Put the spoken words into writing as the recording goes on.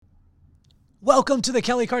Welcome to the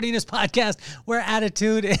Kelly Cardenas podcast, where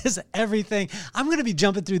attitude is everything. I'm going to be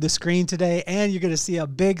jumping through the screen today, and you're going to see a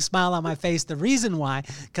big smile on my face. The reason why,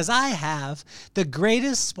 because I have the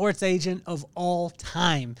greatest sports agent of all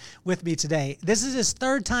time with me today. This is his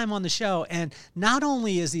third time on the show, and not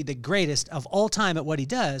only is he the greatest of all time at what he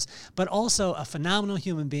does, but also a phenomenal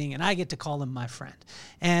human being, and I get to call him my friend.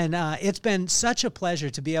 And it's been such a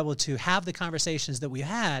pleasure to be able to have the conversations that we've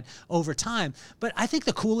had over time. But I think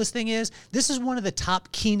the coolest thing is, this is one of the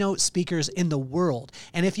top keynote speakers in the world.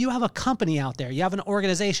 And if you have a company out there, you have an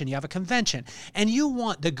organization, you have a convention, and you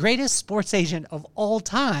want the greatest sports agent of all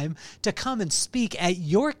time to come and speak at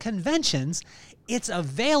your conventions, it's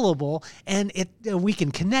available, and we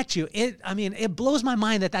can connect you. It blows my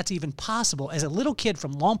mind that that's even possible. As a little kid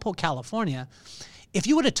from Lompoc, California, if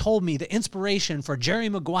you would have told me the inspiration for Jerry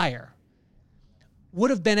Maguire would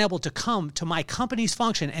have been able to come to my company's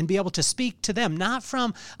function and be able to speak to them, not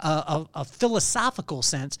from a philosophical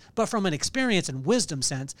sense, but from an experience and wisdom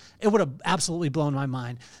sense, it would have absolutely blown my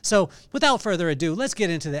mind. So without further ado, let's get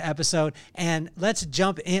into the episode, and let's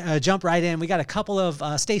jump right in. We got a couple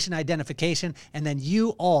of station identification, and then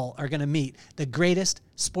you all are going to meet the greatest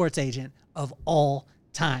sports agent of all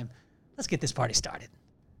time. Let's get this party started.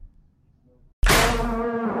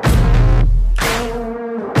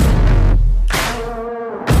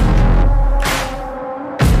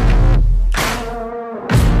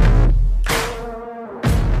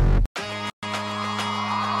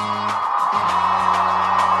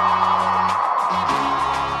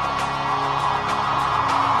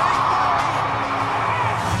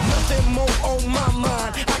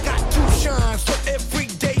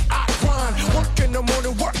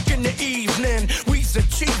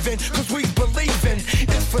 Cause we believe in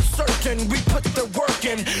it's for certain. We put the work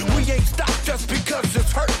in. We ain't stopped just because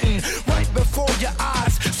it's hurting right before your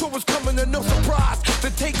eyes. So it's coming to no surprise. The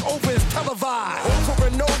takeover is televised over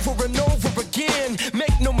and over and over again.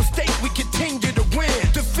 Make no mistake, we continue to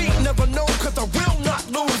win. Defeat never known, cause I will not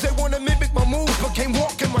lose. They wanna mimic my moves, but can't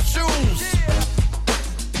walk in my shoes.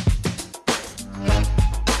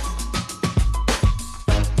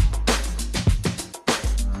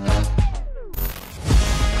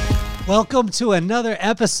 Welcome to another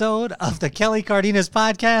episode of the Kelly Cardenas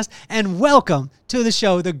podcast, and welcome to the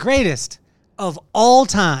show, the greatest of all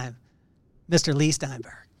time, Mr. Leigh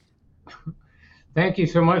Steinberg. Thank you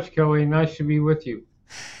so much, Kelly. Nice to be with you.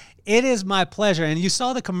 It is my pleasure, and you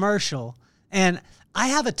saw the commercial, and I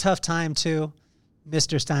have a tough time too,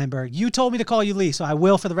 Mr. Steinberg. You told me to call you Leigh, so I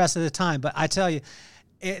will for the rest of the time, but I tell you,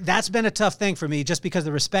 that's been a tough thing for me just because of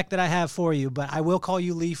the respect that I have for you, but I will call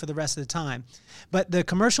you Leigh for the rest of the time. But the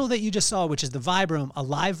commercial that you just saw, which is the Vibe Room, a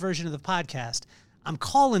live version of the podcast, I'm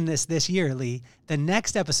calling this year, Leigh. The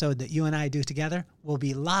next episode that you and I do together will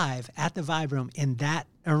be live at the Vibe Room in that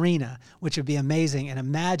arena, which would be amazing. And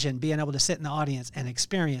imagine being able to sit in the audience and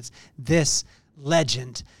experience this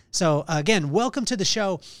legend. So again, welcome to the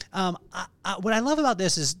show. What I love about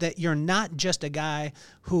this is that you're not just a guy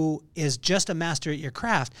who is just a master at your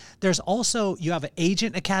craft. There's also, you have an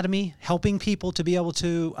agent academy helping people to be able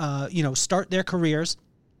to, start their careers.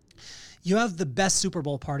 You have the best Super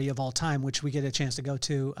Bowl party of all time, which we get a chance to go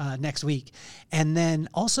to next week. And then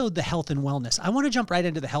also the health and wellness. I want to jump right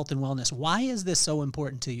into the health and wellness. Why is this so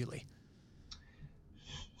important to you, Leigh?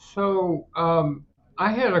 So,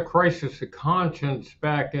 I had a crisis of conscience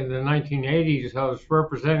back in the 1980s. I was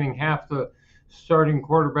representing half the starting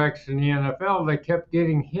quarterbacks in the NFL. They kept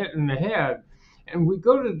getting hit in the head. And we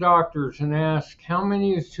go to doctors and ask, how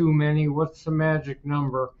many is too many? What's the magic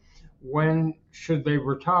number? When should they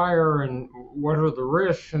retire? And what are the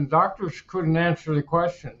risks? And doctors couldn't answer the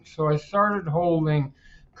question. So I started holding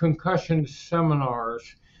concussion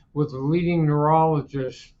seminars with a leading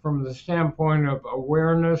neurologist from the standpoint of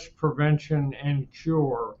awareness, prevention, and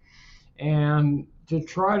cure. And to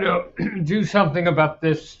try to do something about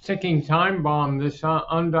this ticking time bomb, this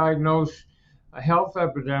undiagnosed health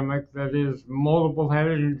epidemic that is multiple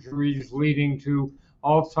head injuries leading to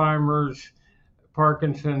Alzheimer's,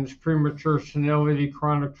 Parkinson's, premature senility,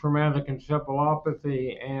 chronic traumatic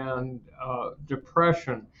encephalopathy, and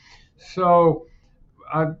depression. So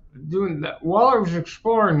doing that, while I was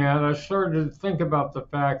exploring that, I started to think about the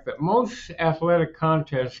fact that most athletic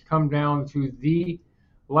contests come down to the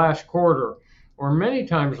last quarter, or many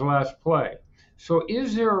times the last play. So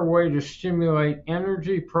is there a way to stimulate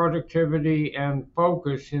energy, productivity, and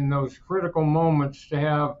focus in those critical moments to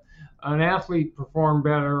have an athlete perform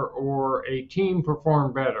better or a team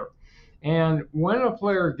perform better? And when a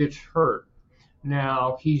player gets hurt,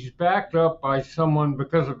 now he's backed up by someone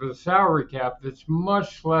because of his salary cap that's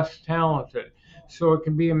much less talented. So it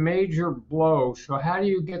can be a major blow. So how do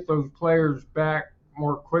you get those players back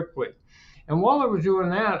more quickly? And while I was doing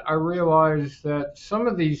that, I realized that some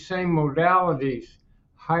of these same modalities,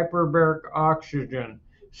 hyperbaric oxygen,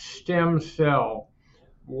 stem cell,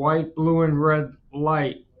 white, blue, and red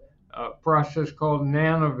light, a process called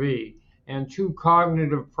NanoV, and two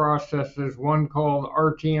cognitive processes, one called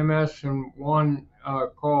RTMS and one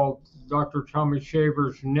called Dr. Tommy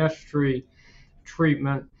Shaver's Nestry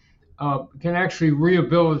treatment, can actually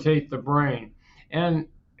rehabilitate the brain. And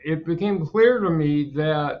it became clear to me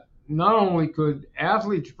that not only could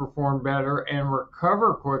athletes perform better and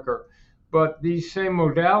recover quicker, but these same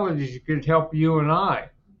modalities could help you and I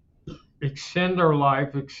extend our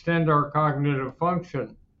life, extend our cognitive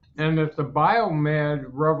function. And that the biomed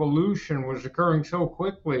revolution was occurring so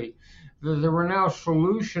quickly that there were now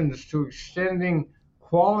solutions to extending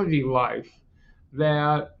quality life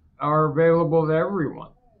that are available to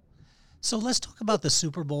everyone. So let's talk about the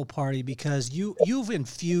Super Bowl party, because you've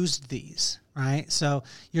infused these, right? So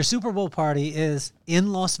your Super Bowl party is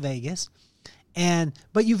in Las Vegas,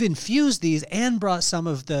 but you've infused these and brought some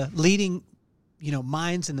of the leading,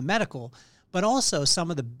 minds in the medical, but also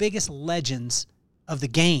some of the biggest legends of the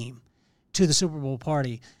game to the Super Bowl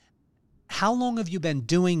party. How long have you been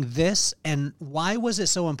doing this, and why was it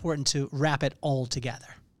so important to wrap it all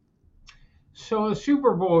together? So the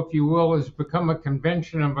Super Bowl, if you will, has become a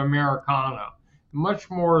convention of Americana, much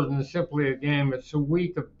more than simply a game. It's a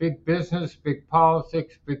week of big business, big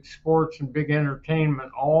politics, big sports, and big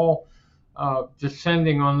entertainment, all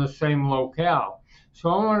descending on the same locale. So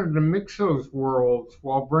I wanted to mix those worlds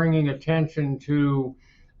while bringing attention to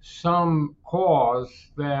some cause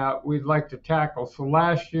that we'd like to tackle. So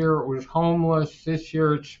last year it was homeless. This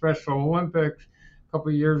year it's Special Olympics. A couple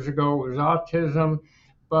of years ago it was autism.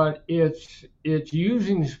 But it's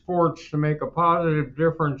using sports to make a positive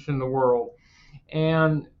difference in the world.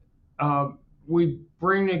 And we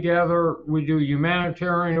bring together, we do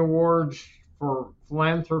humanitarian awards for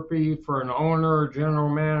philanthropy for an owner, a general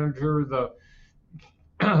manager, the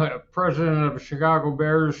president of the Chicago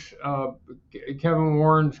Bears, Kevin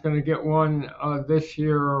Warren's going to get one this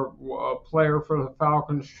year, a player for the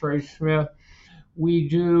Falcons, Trey Smith. We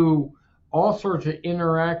do all sorts of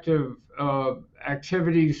interactive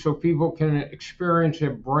activities so people can experience a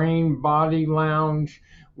brain body lounge,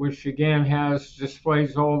 which again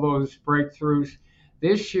displays all those breakthroughs.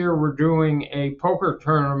 This year we're doing a poker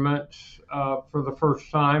tournament for the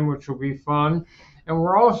first time, which will be fun. And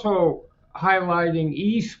we're also highlighting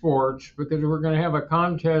esports because we're going to have a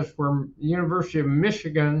contest where the University of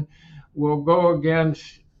Michigan will go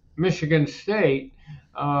against Michigan State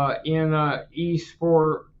in an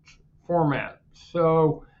esport format.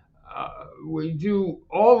 So we do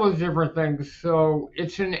all those different things. So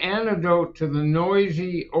it's an antidote to the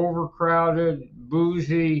noisy, overcrowded,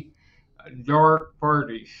 boozy, dark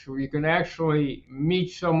parties where you can actually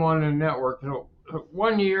meet someone and network. So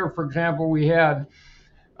one year, for example, we had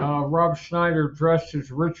Rob Schneider dressed as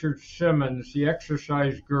Richard Simmons, the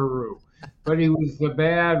exercise guru. But he was the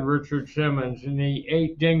bad Richard Simmons, and he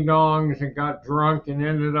ate ding-dongs and got drunk and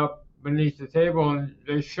ended up beneath the table. And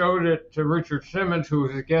they showed it to Richard Simmons, who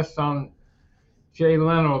was a guest on Jay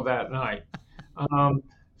Leno that night.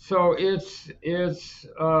 So it's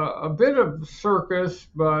a bit of circus,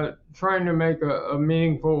 but trying to make a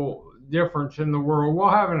meaningful difference in the world while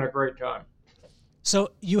having a great time.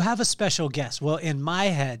 So you have a special guest. Well, in my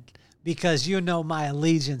head, because you know my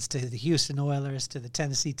allegiance to the Houston Oilers, to the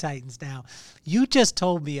Tennessee Titans now, you just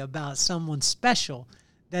told me about someone special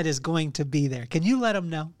that is going to be there. Can you let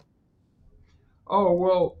them know? Oh,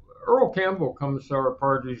 well, Earl Campbell comes to our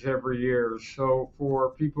parties every year. So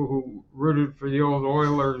for people who rooted for the old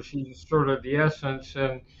Oilers, he's sort of the essence.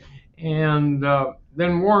 And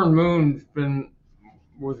then Warren Moon's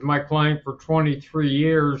was my client for 23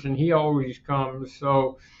 years, and he always comes.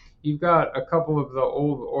 So you've got a couple of the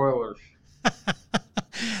old Oilers.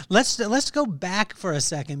 Let's go back for a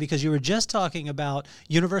second, because you were just talking about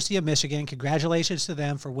University of Michigan. Congratulations to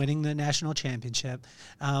them for winning the national championship.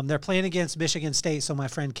 They're playing against Michigan State, so my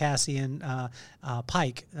friend Cassie and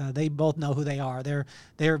Pike, they both know who they are.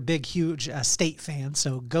 They're big, huge state fans.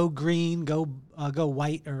 So go green, go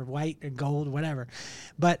white or gold, whatever.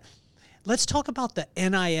 But let's talk about the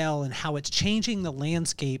NIL and how it's changing the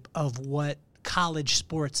landscape of what college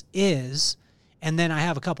sports is. And then I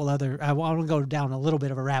have a couple other, I want to go down a little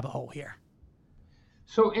bit of a rabbit hole here.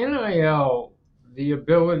 So NIL, the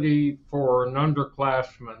ability for an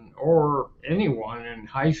underclassman or anyone in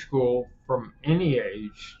high school from any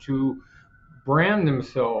age to brand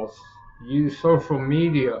themselves, use social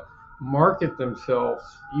media, market themselves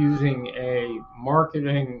using a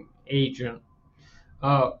marketing agent,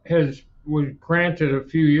 was granted a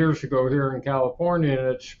few years ago here in California, and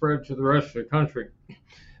it's spread to the rest of the country.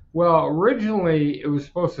 Well, originally it was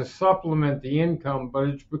supposed to supplement the income, but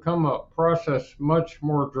it's become a process much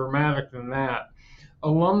more dramatic than that.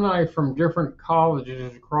 Alumni from different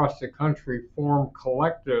colleges across the country form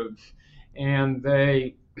collectives, and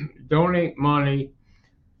they donate money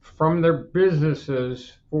from their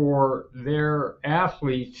businesses for their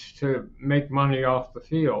athletes to make money off the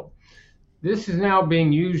field. This is now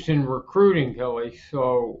being used in recruiting, Kelly.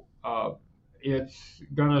 So it's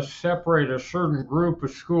going to separate a certain group of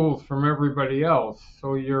schools from everybody else.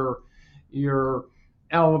 So your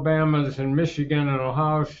Alabamas and Michigan and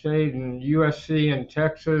Ohio State and USC and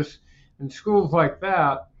Texas and schools like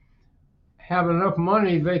that have enough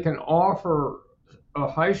money they can offer a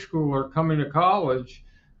high schooler coming to college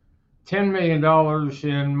 $10 million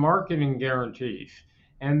in marketing guarantees.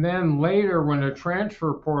 And then later, when the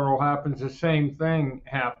transfer portal happens, the same thing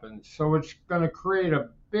happens. So it's going to create a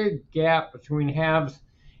big gap between haves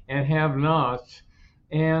and have-nots.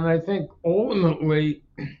 And I think ultimately,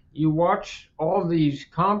 you watch all these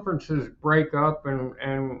conferences break up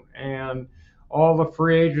and all the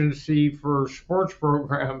free agency for sports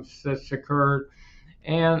programs that's occurred.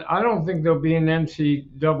 And I don't think there'll be an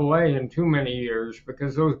NCAA in too many years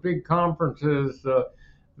because those big conferences,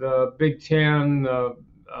 the Big Ten,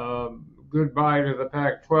 goodbye to the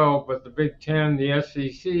Pac-12, but the Big Ten, the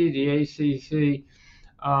SEC, the ACC,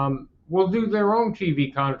 will do their own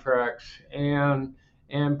TV contracts and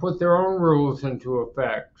put their own rules into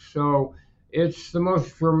effect. So it's the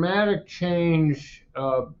most dramatic change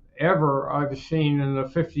ever I've seen in the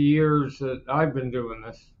 50 years that I've been doing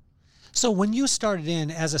this. So when you started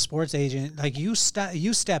in as a sports agent, like you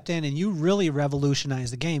stepped in and you really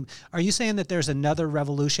revolutionized the game. Are you saying that there's another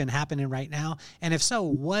revolution happening right now? And if so,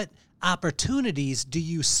 what opportunities do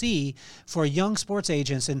you see for young sports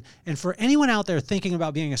agents and for anyone out there thinking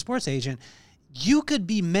about being a sports agent? You could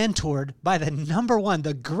be mentored by the number one,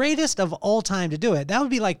 the greatest of all time to do it. That would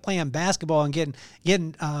be like playing basketball and getting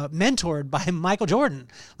mentored by Michael Jordan.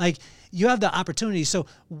 Like, you have the opportunity. So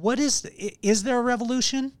is there a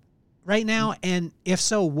revolution right now? And if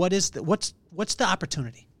so, what's the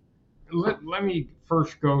opportunity? Let me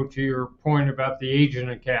first go to your point about the Agent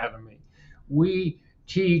Academy. We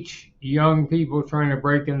teach young people trying to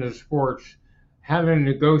break into sports how to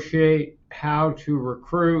negotiate, how to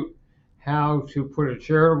recruit, how to put a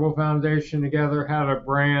charitable foundation together, how to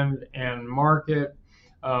brand and market.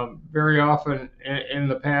 Very often in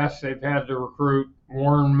the past, they've had to recruit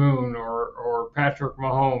Warren Moon or Patrick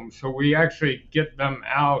Mahomes. So we actually get them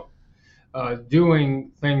out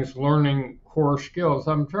doing things, learning core skills.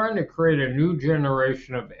 I'm trying to create a new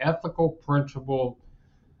generation of ethical, principled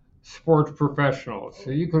sports professionals.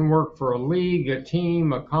 So you can work for a league, a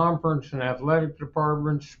team, a conference, an athletic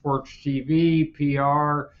department, sports TV,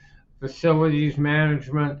 PR, facilities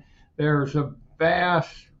management. There's a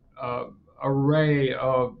vast array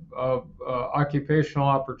of occupational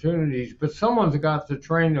opportunities, but someone's got to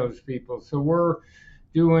train those people. So we're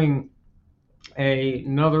doing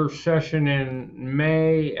another session in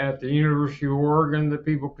May at the University of Oregon that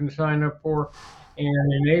people can sign up for,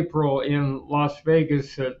 and in April in Las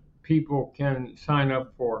Vegas that people can sign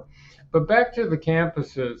up for. But back to the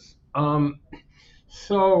campuses.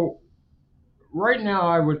 So right now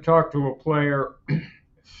I would talk to a player,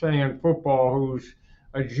 say in football, who's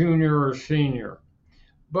a junior or senior.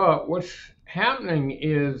 But what's happening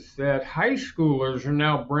is that high schoolers are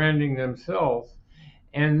now branding themselves,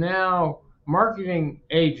 and now marketing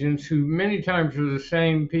agents, who many times are the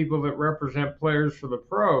same people that represent players for the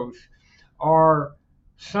pros, are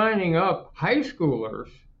signing up high schoolers,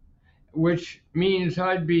 which means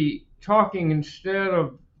I'd be talking instead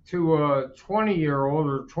of to a 20-year-old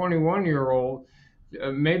or 21-year-old,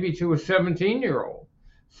 maybe to a 17-year-old.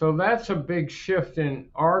 So that's a big shift in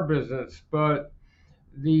our business. But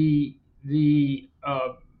the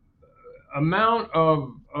amount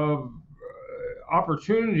of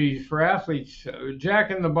opportunities for athletes.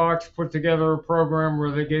 Jack in the Box put together a program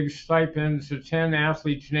where they gave stipends to 10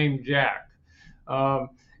 athletes named Jack.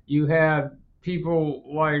 You had people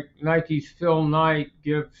like Nike's Phil Knight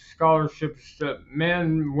give scholarships to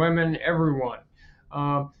men, women, everyone.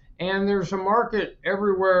 And there's a market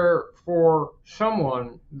everywhere for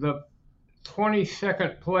someone. The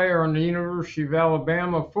 22nd player on the University of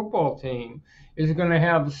Alabama football team is going to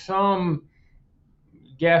have some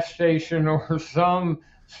gas station or some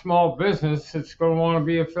small business that's going to want to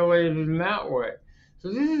be affiliated in that way. So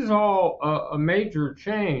this is all a major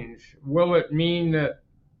change. Will it mean that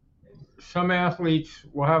some athletes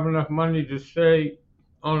will have enough money to stay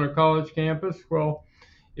on a college campus? Well,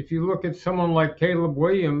 If you look at someone like Caleb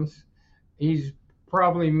Williams, he's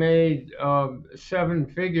probably made 7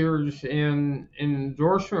 figures in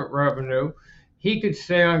endorsement revenue. He could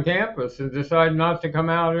stay on campus and decide not to come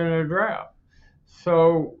out in a draft.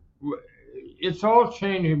 So it's all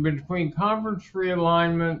changing between conference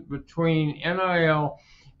realignment, between NIL,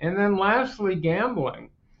 and then lastly, gambling.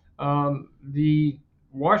 The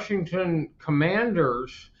Washington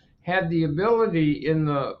Commanders had the ability in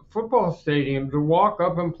the football stadium to walk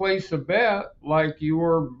up and place a bet like you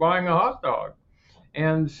were buying a hot dog.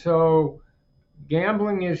 And so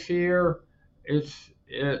gambling is here.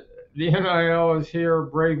 The NIL is here,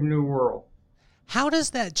 brave new world. How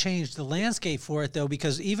does that change the landscape for it, though?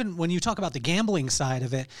 Because even when you talk about the gambling side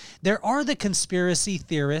of it, there are the conspiracy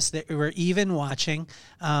theorists that were even watching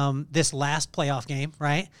this last playoff game,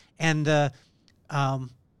 right? And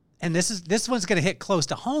this one's going to hit close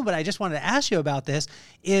to home, but I just wanted to ask you about this.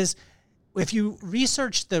 Is if you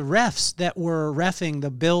research the refs that were reffing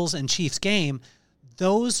the Bills and Chiefs game,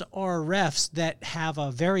 those are refs that have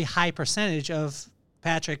a very high percentage of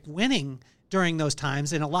Patrick winning during those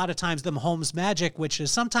times, and a lot of times the Mahomes magic, which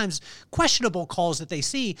is sometimes questionable calls that they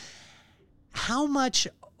see. How much,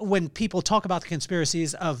 when people talk about the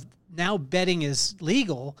conspiracies of now betting is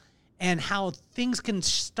legal and how things can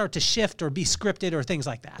start to shift or be scripted or things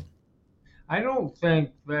like that? I don't think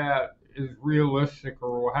that is realistic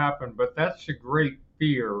or will happen, but that's a great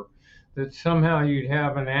fear that somehow you'd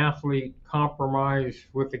have an athlete compromise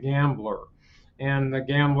with a gambler. And the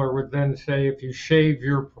gambler would then say, if you shave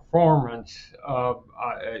your performance,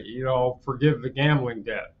 forgive the gambling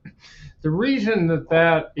debt. The reason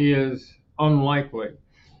that is unlikely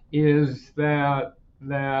is that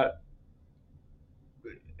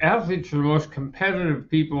athletes are the most competitive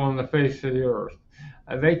people on the face of the earth.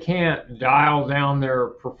 They can't dial down their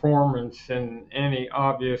performance in any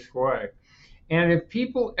obvious way. And if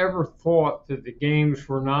people ever thought that the games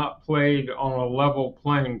were not played on a level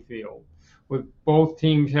playing field, with both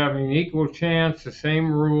teams having an equal chance, the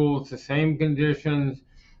same rules, the same conditions,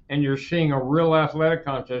 and you're seeing a real athletic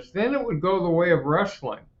contest, then it would go the way of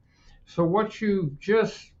wrestling. So what you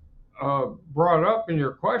just brought up in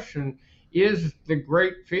your question is the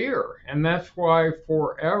great fear. And that's why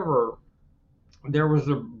forever there was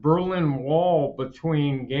a Berlin Wall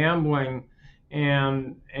between gambling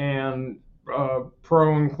and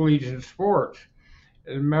pro and collegiate sports.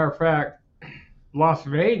 As a matter of fact, Las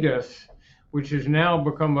Vegas, which has now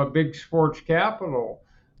become a big sports capital,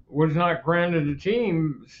 was not granted a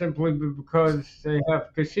team simply because they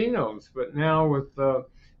have casinos. But now with the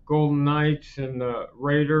Golden Knights and the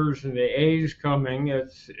Raiders and the A's coming,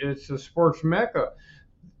 it's a sports mecca.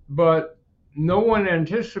 But no one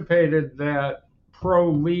anticipated that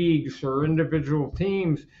pro leagues or individual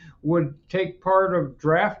teams would take part of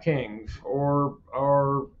DraftKings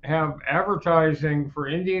or have advertising for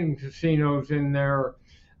Indian casinos in their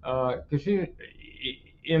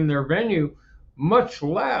venue, much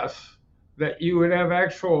less that you would have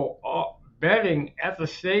actual betting at the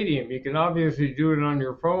stadium. You can obviously do it on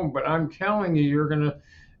your phone, but I'm telling you,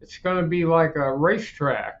 it's gonna be like a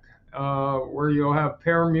racetrack where you'll have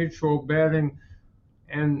pari-mutuel betting,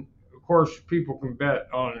 and of course people can bet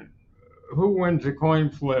on who wins a coin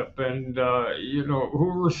flip and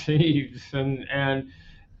who receives, and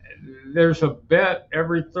there's a bet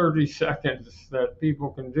every 30 seconds that people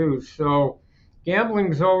can do. So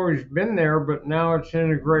gambling's always been there, but now it's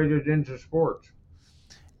integrated into sports.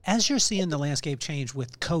 As you're seeing the landscape change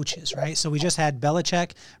with coaches, right? So we just had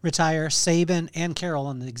Belichick retire, Saban and Carroll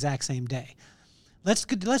on the exact same day. Let's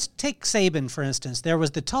take Saban, for instance. There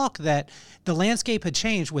was the talk that the landscape had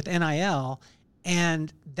changed with NIL,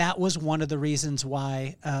 and that was one of the reasons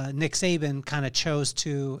why Nick Saban kind of chose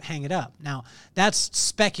to hang it up. Now, that's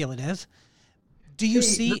speculative. Do you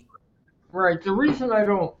see? Right. The reason I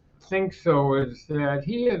don't think so is that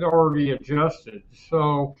he had already adjusted.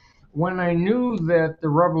 So when I knew that the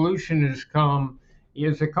revolution has come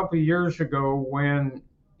is a couple of years ago when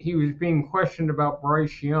he was being questioned about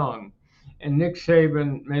Bryce Young, and Nick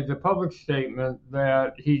Saban made the public statement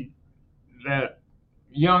that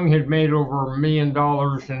Young had made over $1 million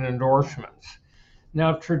in endorsements.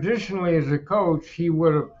 Now, traditionally as a coach, he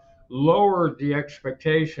would have lowered the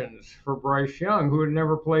expectations for Bryce Young, who had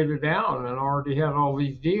never played it down and already had all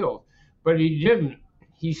these deals. But he didn't.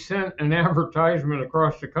 He sent an advertisement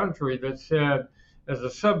across the country that said, as a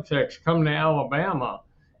subtext, come to Alabama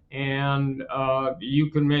and you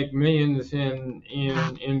can make millions in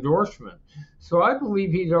endorsement. So I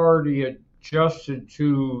believe he'd already adjusted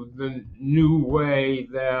to the new way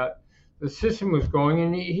that the system was going,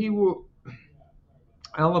 and he will.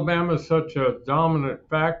 Alabama is such a dominant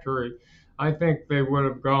factory. I think they would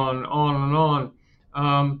have gone on and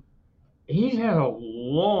on. He's had a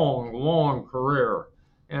long, long career,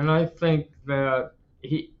 and I think that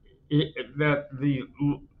that the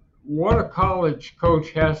what a college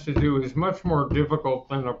coach has to do is much more difficult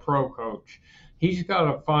than a pro coach. He's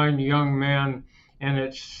got to find young men, and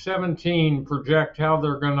at 17 project how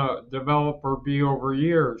they're going to develop or be over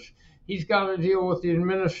years. He's got to deal with the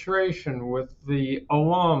administration, with the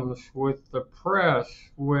alums, with the press,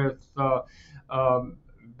 with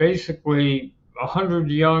basically 100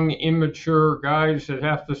 young, immature guys that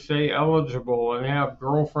have to stay eligible and have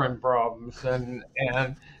girlfriend problems and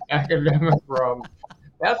academic problems.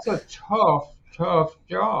 That's a tough, tough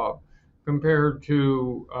job compared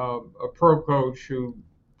to a pro coach who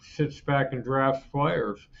sits back and drafts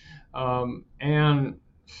players. And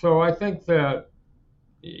so I think that,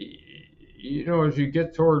 as you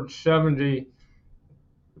get towards 70,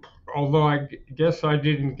 although I guess I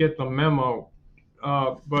didn't get the memo,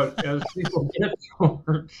 but as people get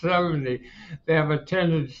towards 70, they have a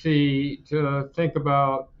tendency to think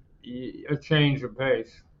about a change of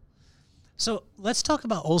pace. So let's talk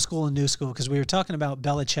about old school and new school, because we were talking about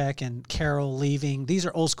Belichick and Carroll leaving. These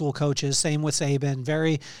are old school coaches. Same with Saban.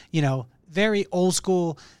 Very old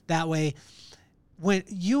school that way. When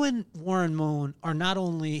you and Warren Moon are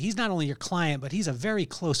he's not only your client, but he's a very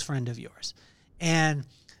close friend of yours, and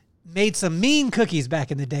made some mean cookies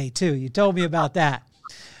back in the day too. You told me about that.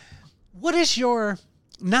 What is your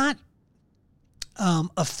not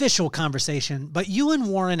official conversation, but you and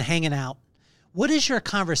Warren hanging out? What is your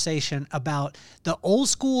conversation about the old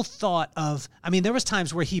school thought of, there was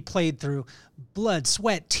times where he played through blood,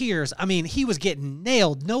 sweat, tears. He was getting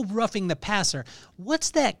nailed, no roughing the passer.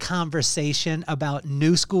 What's that conversation about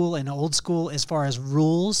new school and old school as far as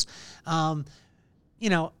rules? I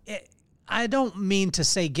don't mean to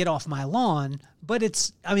say get off my lawn,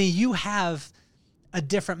 but you have a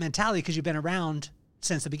different mentality because you've been around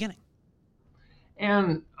since the beginning.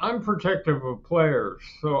 And I'm protective of players,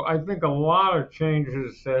 so I think a lot of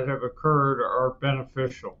changes that have occurred are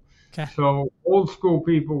beneficial. Okay. So old school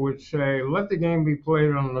people would say, let the game be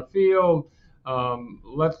played on the field,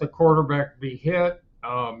 let the quarterback be hit.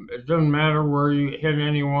 It doesn't matter where you hit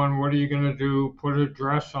anyone. What are you going to do? Put a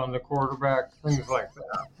dress on the quarterback, things like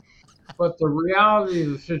that. But the reality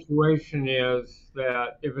of the situation is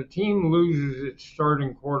that if a team loses its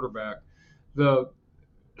starting quarterback, the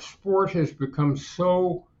sport has become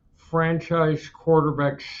so franchise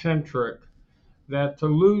quarterback centric that to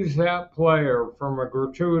lose that player from a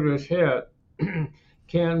gratuitous hit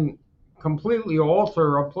can completely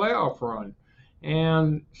alter a playoff run.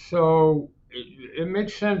 And so it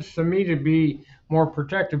makes sense to me to be more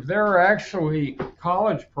protective. There are actually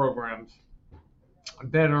college programs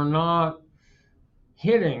that are not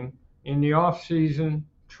hitting in the off season,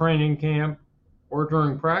 training camp, or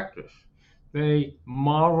during practice. They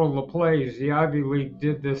model the plays. The Ivy League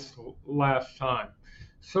did this last time.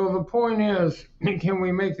 So the point is, can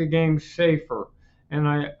we make the game safer? And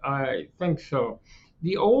I think so.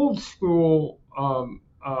 The old school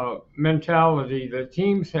mentality that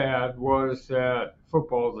teams had was that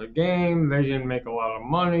football is a game. They didn't make a lot of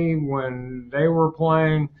money when they were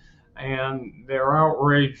playing, and they're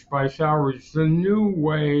outraged by salaries. The new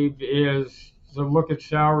wave is to look at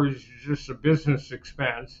salaries as just a business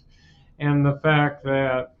expense, and the fact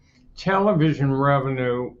that television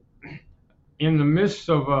revenue in the midst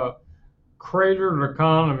of a cratered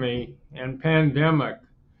economy and pandemic,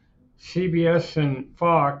 CBS and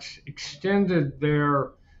Fox extended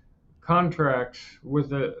their contracts with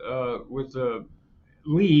the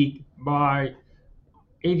league by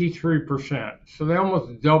 83%. So they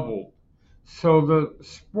almost doubled. So the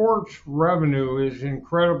sports revenue is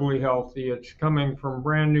incredibly healthy. It's coming from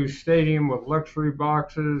brand new stadium with luxury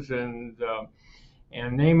boxes and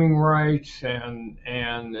naming rights, and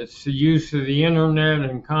it's the use of the internet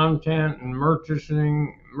and content and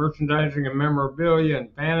merchandising and memorabilia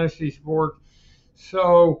and fantasy sports.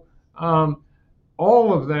 So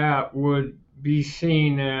all of that would be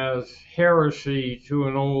seen as heresy to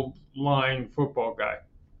an old line football guy.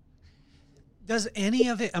 Does any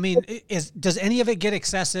of it, does any of it get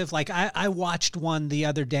excessive? Like I watched one the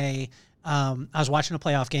other day. I was watching a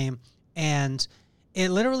playoff game, and it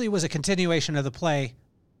literally was a continuation of the play.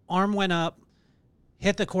 Arm went up,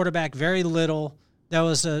 hit the quarterback very little. There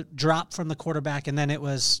was a drop from the quarterback, and then it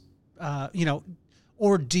was,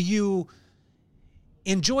 or do you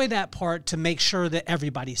enjoy that part to make sure that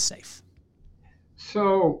everybody's safe?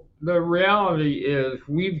 So the reality is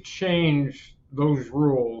we've changed those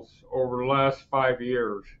rules over the last 5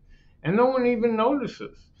 years, and no one even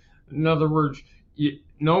notices. In other words,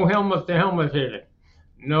 no helmet to helmet hitting,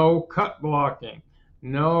 no cut blocking,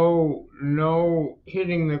 no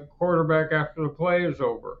hitting the quarterback after the play is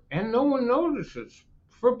over, and no one notices.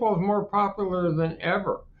 Football is more popular than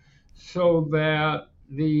ever, so that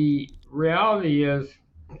the reality is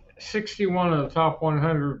 61 of the top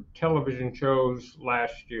 100 television shows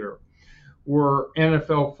last year were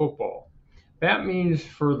NFL football. That means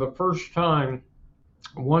for the first time,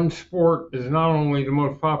 one sport is not only the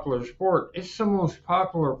most popular sport, it's the most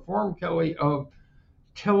popular form, Kelly, of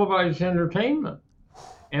televised entertainment.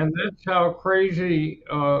 And that's how crazy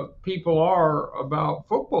people are about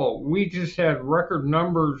football. We just had record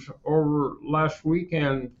numbers over last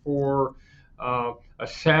weekend for a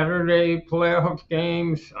Saturday playoff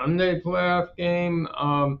game, Sunday playoff game.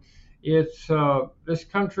 This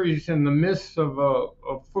country's in the midst of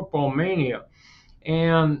a football mania,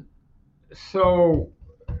 and so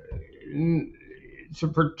to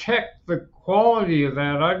protect the quality of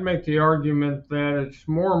that, I'd make the argument that it's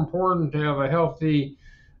more important to have a healthy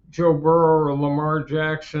Joe Burrow or Lamar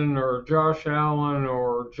Jackson or Josh Allen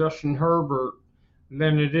or Justin Herbert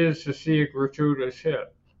than it is to see a gratuitous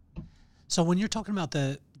hit. So when you're talking about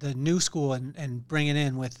the new school and bringing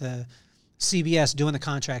in with the CBS doing the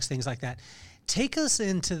contracts, things like that, take us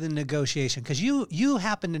into the negotiation, because you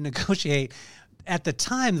happen to negotiate at the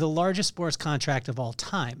time the largest sports contract of all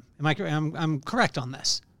time. I'm correct on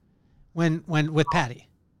this? When with Patty.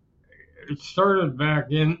 It started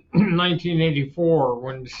back in 1984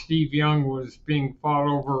 when Steve Young was being fought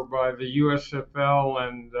over by the USFL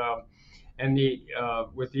and the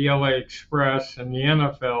with the LA Express and the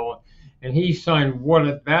NFL, and he signed what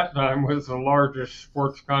at that time was the largest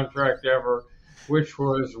sports contract ever, which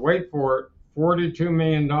was, wait for it, $42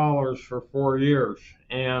 million for 4 years,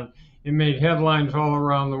 and it made headlines all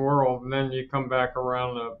around the world. And then you come back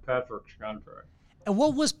around to Patrick's contract. And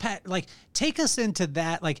what was Pat like? Take us into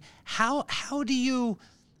that. Like, how do you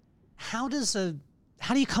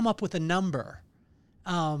come up with a number?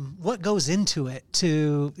 What goes into it?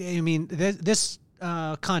 This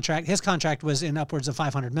contract, his contract was in upwards of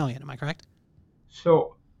 $500 million. Am I correct?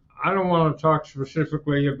 So I don't want to talk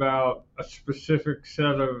specifically about a specific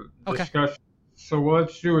set of discussions. So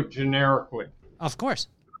let's do it generically. Of course.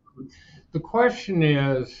 The question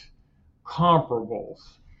is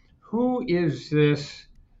comparables. Who is this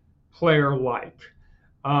player like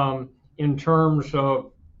in terms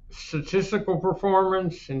of statistical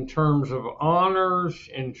performance, in terms of honors,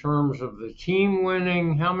 in terms of the team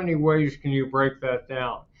winning? How many ways can you break that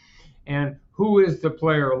down? And who is the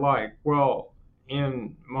player like? Well,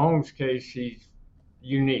 in Mahomes' case, he's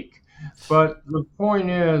unique. But the point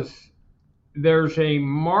is, there's a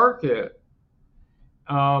market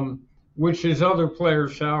which is other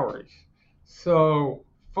players' salaries. So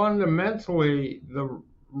fundamentally, the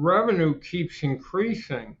revenue keeps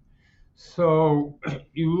increasing. So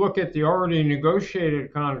you look at the already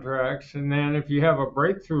negotiated contracts, and then if you have a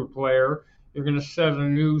breakthrough player, you're going to set a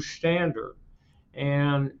new standard.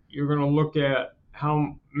 And you're going to look at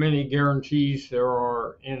how many guarantees there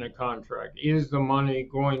are in a contract. Is the money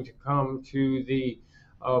going to come to the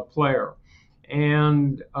player?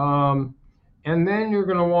 And then you're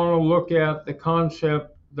going to want to look at the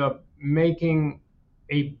concept of making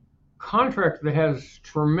a contract that has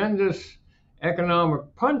tremendous economic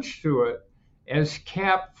punch to it as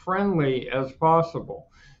cap friendly as possible,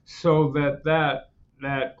 so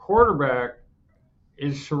that quarterback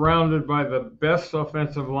is surrounded by the best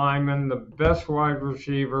offensive linemen, the best wide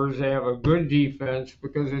receivers. They have a good defense,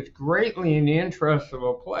 because it's greatly in the interest of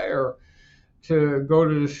a player to go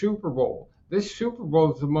to the Super Bowl. This Super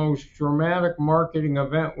Bowl is the most dramatic marketing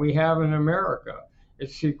event we have in America.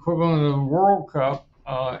 It's the equivalent of the World Cup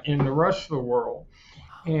in the rest of the world.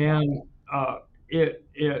 And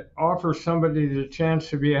it offers somebody the chance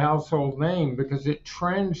to be a household name, because it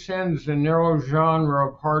transcends the narrow genre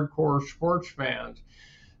of hardcore sports fans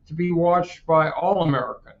to be watched by all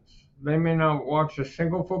Americans. They may not watch a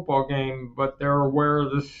single football game, but they're aware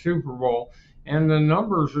of the Super Bowl. And the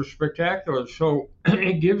numbers are spectacular. So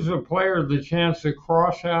it gives a player the chance to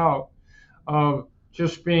cross out of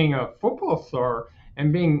just being a football star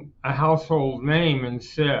and being a household name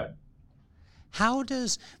instead. How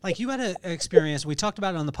does, like, you had an experience, we talked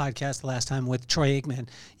about it on the podcast the last time with Troy Aikman,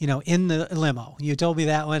 in the limo. You told me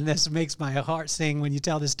that one. This makes my heart sing when you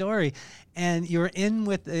tell the story. And you were in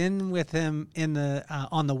with him in the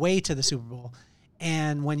on the way to the Super Bowl.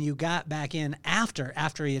 And when you got back in after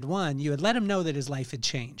he had won, you had let him know that his life had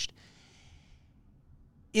changed.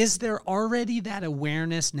 Is there already that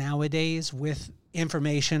awareness nowadays with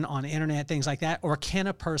information on internet, things like that? Or can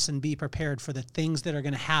a person be prepared for the things that are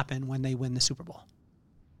going to happen when they win the Super Bowl?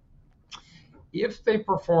 if they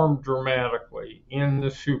perform dramatically in the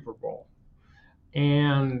Super Bowl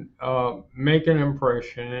and make an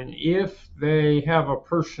impression, and if they have a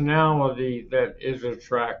personality that is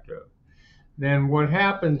attractive, then what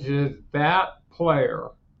happens is that player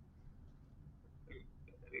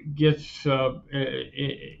gets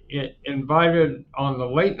invited on the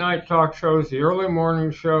late night talk shows, the early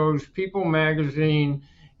morning shows, People magazine,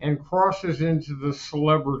 and crosses into the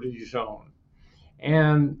celebrity zone.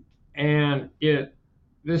 And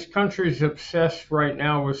this country is obsessed right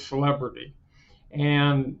now with celebrity,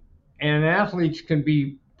 and athletes can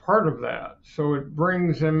be part of that. So it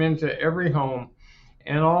brings them into every home,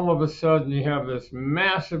 and all of a sudden you have this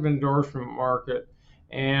massive endorsement market,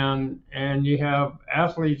 and you have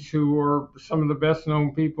athletes who are some of the best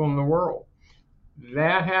known people in the world.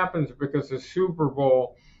 That happens because the Super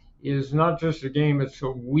Bowl is not just a game, it's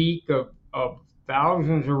a week of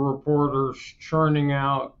thousands of reporters churning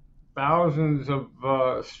out thousands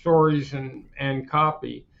of stories and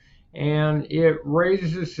copy. And it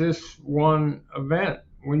raises this one event.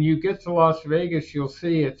 When you get to Las Vegas, you'll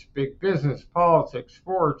see it's big business, politics,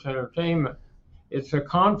 sports, entertainment. It's a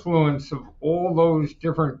confluence of all those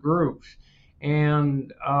different groups.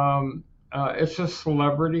 And it's a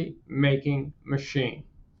celebrity making machine.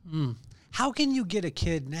 Mm. How can you get a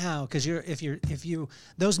kid now? Because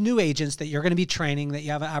those new agents that you're going to be training, that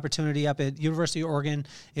you have an opportunity up at University of Oregon,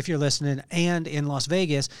 if you're listening, and in Las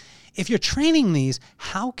Vegas, if you're training these,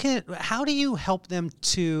 how do you help them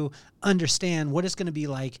to understand what it's going to be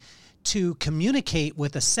like to communicate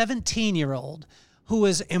with a 17-year-old who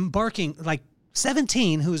is embarking, like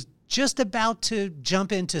 17, who's just about to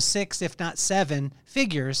jump into 6, if not 7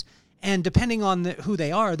 figures, and depending on who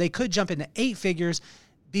they are, they could jump into 8 figures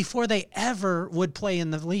before they ever would play in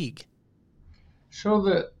the league?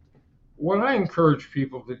 So what I encourage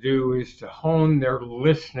people to do is to hone their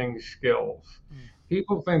listening skills.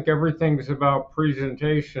 People think everything's about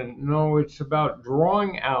presentation. No, it's about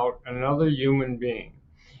drawing out another human being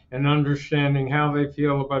and understanding how they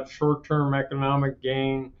feel about short-term economic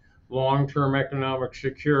gain, long-term economic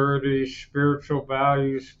security, spiritual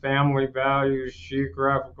values, family values,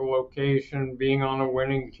 geographical location, being on a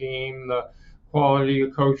winning team, the quality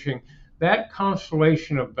of coaching. That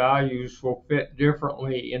constellation of values will fit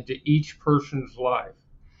differently into each person's life.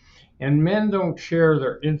 And men don't share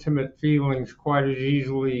their intimate feelings quite as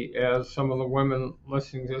easily as some of the women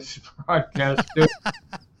listening to this broadcast do.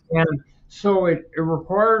 And so it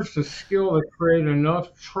requires the skill to create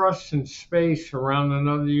enough trust and space around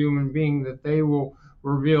another human being that they will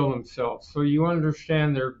reveal themselves. So you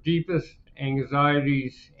understand their deepest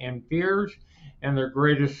anxieties and fears and their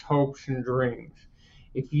greatest hopes and dreams.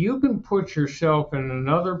 If you can put yourself in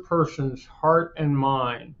another person's heart and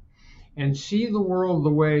mind and see the world the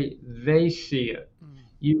way they see it,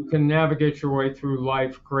 you can navigate your way through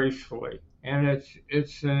life gracefully. And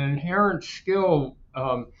it's an inherent skill.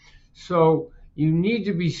 So you need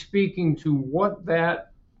to be speaking to what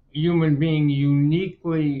that human being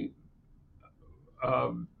uniquely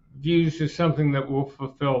views as something that will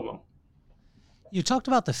fulfill them. You talked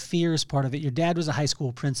about the fears part of it. Your dad was a high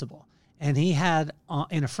school principal, and he had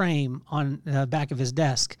in a frame on the back of his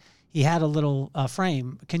desk, he had a little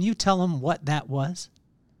frame. Can you tell him what that was?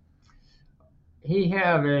 He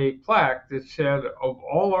had a plaque that said, "Of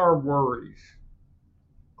all our worries,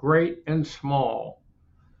 great and small,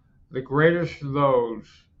 the greatest are those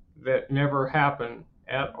that never happen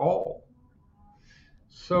at all."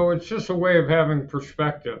 So it's just a way of having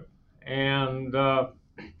perspective. And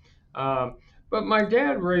but my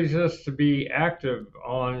dad raised us to be active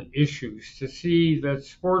on issues, to see that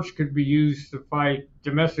sports could be used to fight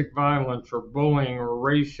domestic violence or bullying or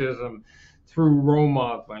racism through role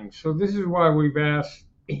modeling. So this is why we've asked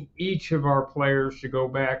each of our players to go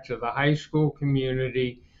back to the high school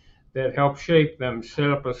community that helped shape them, set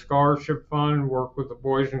up a scholarship fund, work with the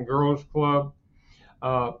Boys and Girls Club,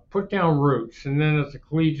 put down roots. And then at the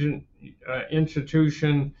collegiate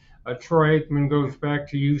institution, Troy Aikman goes back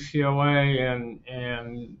to UCLA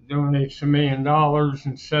and donates $1 million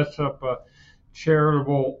and sets up a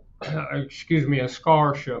charitable, a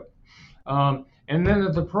scholarship. And then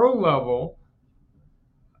at the pro level,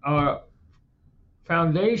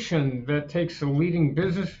 foundation that takes the leading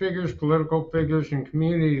business figures, political figures, and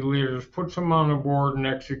community leaders, puts them on a board and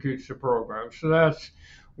executes the program. So that's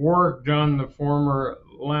work done, the former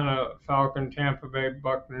Atlanta Falcon, Tampa Bay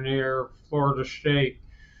Buccaneer, Florida State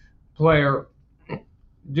player,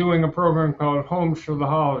 doing a program called Homes for the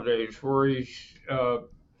Holidays, where he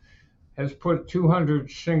has put 200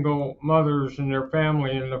 single mothers and their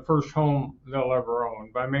family in the first home they'll ever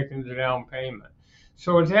own by making the down payment.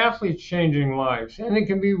 So it's athletes changing lives, and it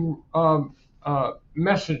can be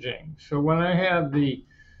messaging. So when I had the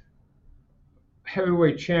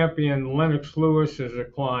heavyweight champion Lennox Lewis as a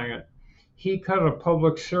client, he cut a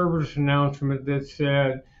public service announcement that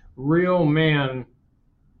said, "Real men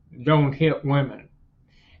don't hit women."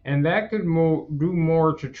 And that could do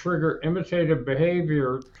more to trigger imitative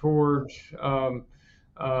behavior towards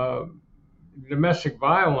uh, domestic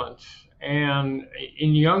violence and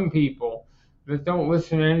in young people that don't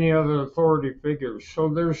listen to any other authority figures. So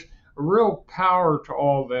there's a real power to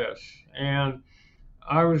all this. And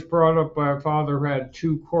I was brought up by a father who had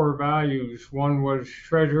two core values. One was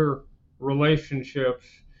treasure relationships,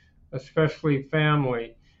 especially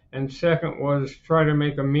family. And second was try to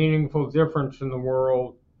make a meaningful difference in the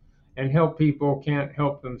world and help people who can't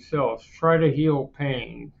help themselves. Try to heal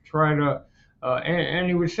pain. Try to, and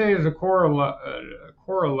he would say as a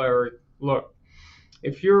corollary, look,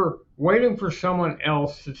 if you're waiting for someone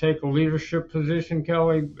else to take a leadership position,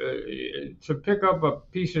 Kelly, to pick up a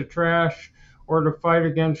piece of trash or to fight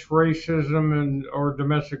against racism and or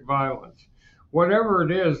domestic violence, whatever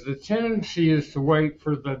it is, the tendency is to wait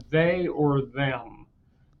for the they or them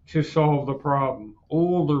to solve the problem.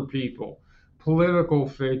 Older people, political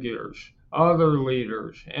figures, other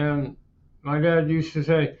leaders. And my dad used to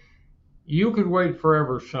say, you could wait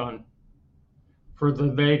forever, son, for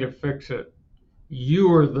the they to fix it.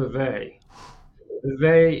 You are the they. The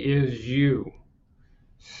they is you.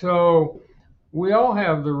 So we all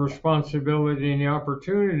have the responsibility and the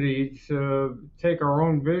opportunity to take our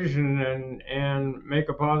own vision and make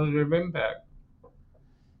a positive impact.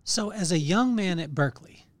 So as a young man at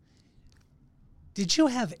Berkeley, did you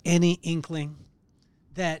have any inkling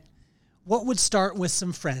that what would start with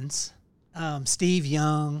some friends, Steve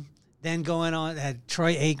Young, then going on, had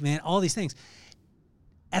Troy Aikman, all these things.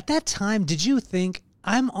 At that time, did you think,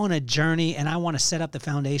 I'm on a journey and I want to set up the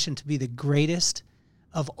foundation to be the greatest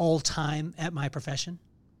of all time at my profession?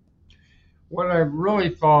 What I really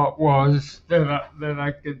thought was that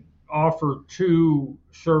I could offer two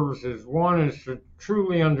services. One is to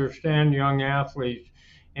truly understand young athletes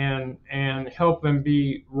and help them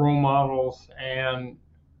be role models and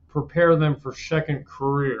prepare them for second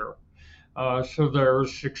career, so they're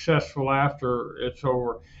successful after it's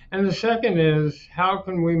over. And the second is, how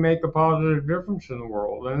can we make a positive difference in the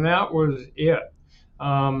world? And that was it.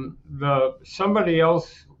 Somebody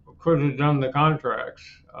else could have done the contracts,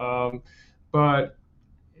 but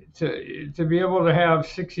to be able to have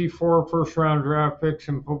 64 first round draft picks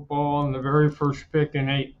in football and the very first pick in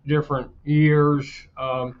 8 different years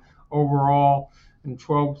overall, and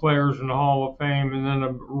 12 players in the Hall of Fame, and then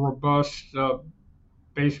a robust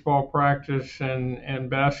baseball practice and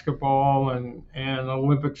basketball and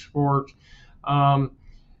Olympic sports.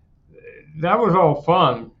 That was all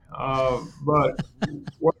fun. But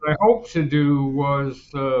what I hoped to do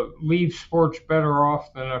was leave sports better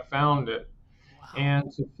off than I found it,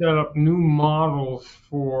 and to set up new models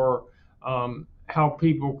for how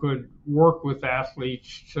people could work with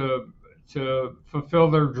athletes to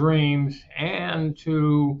fulfill their dreams and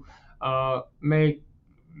to make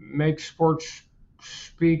sports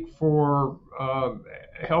speak for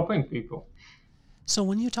helping people. So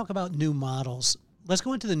when you talk about new models, let's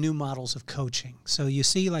go into the new models of coaching. So you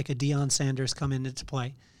see like a Deion Sanders come into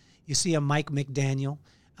play. You see a Mike McDaniel.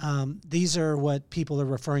 These are what people are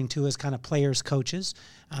referring to as kind of players coaches.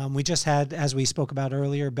 We just had, as we spoke about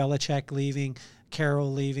earlier, Belichick leaving,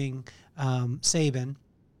 Carroll leaving, Saban,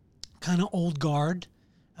 kind of old guard.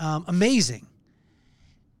 Amazing.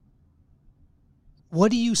 What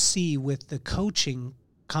do you see with the coaching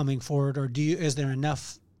coming forward, or is there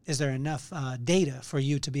enough data for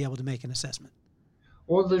you to be able to make an assessment?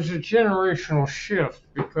 Well, there's a generational shift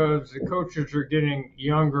because the coaches are getting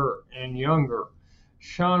younger and younger.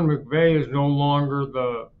 Sean McVay is no longer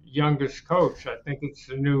the youngest coach. I think it's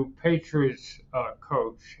the new Patriots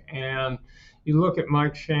coach. And you look at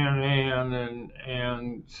Mike Shanahan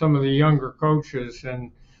and some of the younger coaches,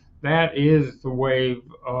 and that is the wave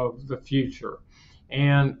of the future.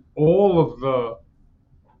 And all of the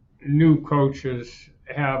new coaches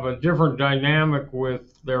have a different dynamic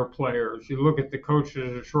with their players. You look at the coach of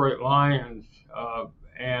the Detroit Lions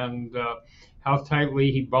and how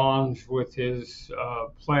tightly he bonds with his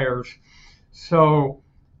players. So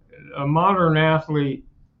a modern athlete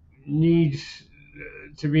needs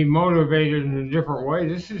to be motivated in a different way.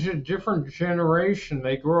 This is a different generation.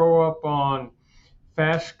 They grow up on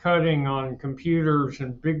fast cutting on computers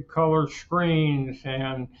and big color screens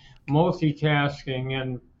and multitasking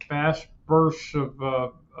and fast bursts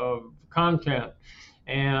of content.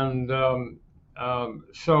 And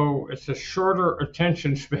So it's a shorter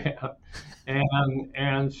attention span,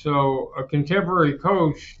 and so a contemporary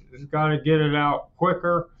coach has got to get it out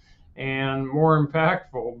quicker and more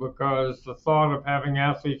impactful, because the thought of having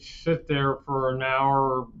athletes sit there for an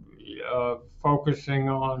hour focusing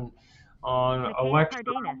on a lecture.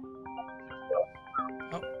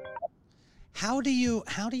 Oh. How do you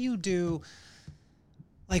do,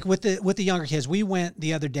 like with the younger kids? We went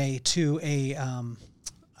the other day to a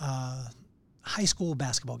high school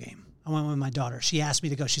basketball game. I went with my daughter. She asked me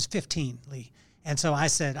to go. She's 15, Lee. And so I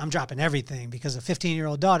said, I'm dropping everything, because a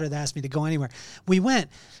 15-year-old daughter that asked me to go anywhere. We went,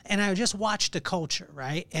 and I just watched the culture,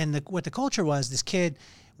 right? And what the culture was, this kid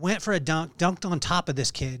went for a dunk, dunked on top of this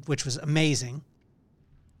kid, which was amazing.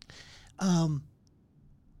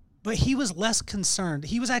 But he was less concerned.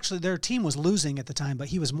 He was actually, their team was losing at the time, but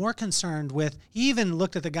he was more concerned with, he even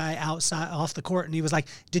looked at the guy outside off the court, and he was like,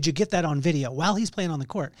 did you get that on video, while he's playing on the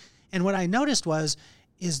court? And what I noticed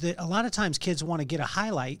is that a lot of times kids want to get a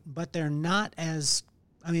highlight, but they're not as,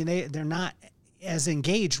 they're not as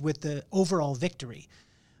engaged with the overall victory.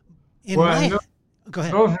 Go ahead.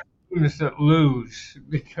 Those are teams that lose,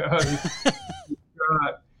 because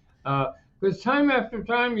because time after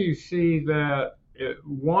time you see that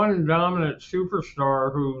one dominant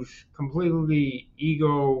superstar who's completely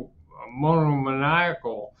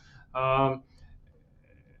monomaniacal, they're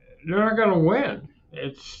not going to win.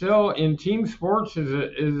 It's still, in team sports, is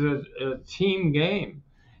a team game,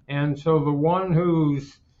 and so the one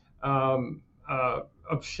who's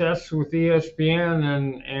obsessed with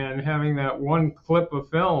ESPN and having that one clip of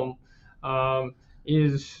film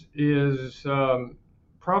is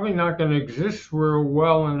probably not going to exist real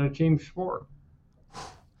well in a team sport.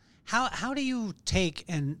 How do you take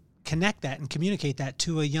and connect that and communicate that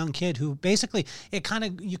to a young kid who basically you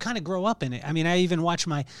kind of grow up in it? I mean, I even watched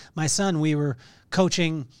my son. We were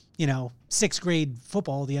coaching, 6th grade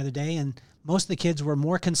football the other day, and most of the kids were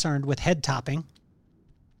more concerned with head topping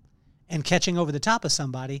and catching over the top of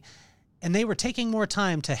somebody, and they were taking more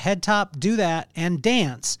time to head top, do that, and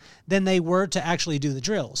dance than they were to actually do the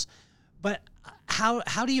drills. But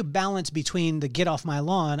how do you balance between the get off my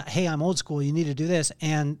lawn, hey, I'm old school, you need to do this,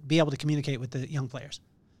 and be able to communicate with the young players?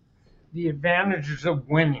 The advantages of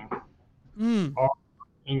winning are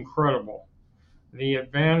incredible. The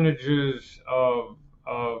advantages of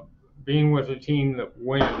being with a team that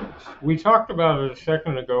wins. We talked about it a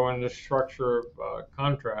second ago in the structure of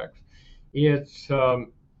contracts. It's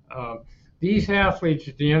these athletes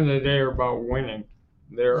at the end of the day are about winning.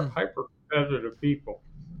 They're hyper competitive people.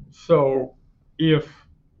 So if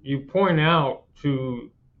you point out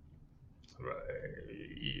to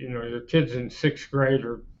your kids in 6th grade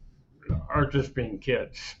are just being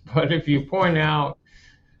kids, but if you point out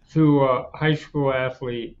to a high school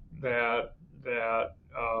athlete that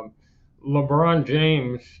LeBron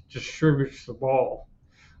James distributes the ball,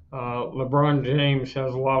 LeBron James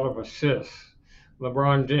has a lot of assists,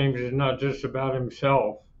 LeBron James is not just about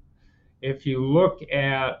himself. If you look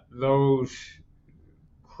at those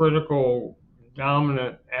critical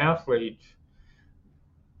dominant athletes,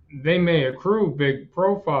 they may accrue big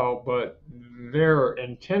profile, but they're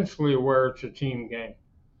intensely aware it's a team game.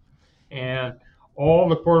 And all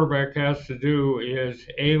the quarterback has to do is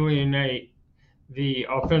alienate the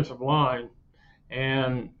offensive line,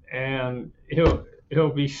 and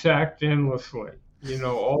he'll be sacked endlessly.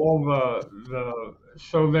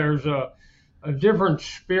 So there's a different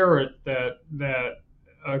spirit that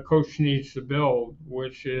a coach needs to build,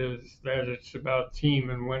 which is that it's about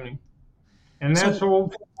team and winning. And that's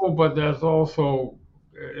old school, but that's also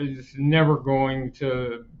is never going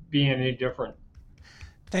to be any different.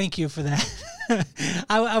 Thank you for that.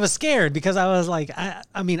 I was scared, because I was like, I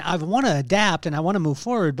want to adapt and I want to move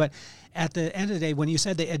forward, but at the end of the day, when you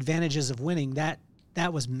said the advantages of winning, that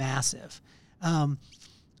was massive.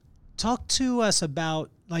 Talk to us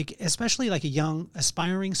about, especially a young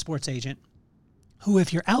aspiring sports agent who,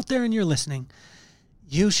 if you're out there and you're listening,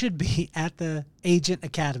 you should be at the Agent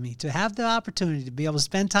Academy to have the opportunity to be able to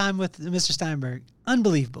spend time with Mr. Steinberg.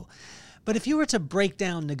 Unbelievable. But if you were to break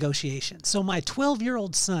down negotiation, so my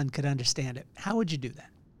 12-year-old son could understand it, how would you do that?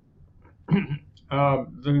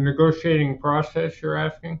 The negotiating process, you're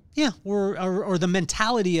asking? Yeah, or the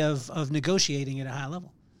mentality of negotiating at a high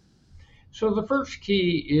level. So the first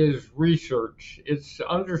key is research. It's to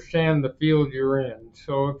understand the field you're in.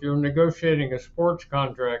 So if you're negotiating a sports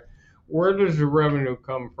contract, where does the revenue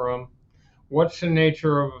come from? What's the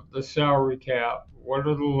nature of the salary cap? What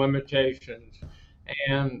are the limitations?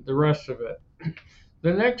 And the rest of it.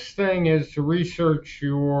 The next thing is to research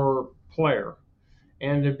your player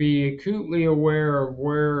and to be acutely aware of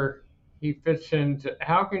where he fits into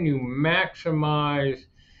how can you maximize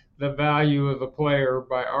the value of the player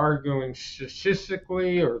by arguing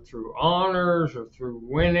statistically or through honors or through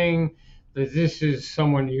winning that this is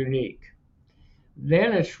someone unique.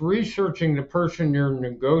 Then it's researching the person you're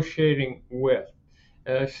negotiating with.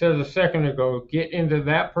 As I said a second ago, get into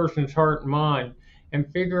that person's heart and mind and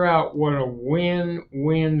figure out what a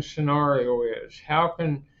win-win scenario is. How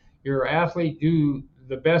can your athlete do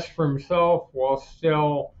the best for himself while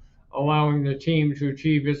still allowing the team to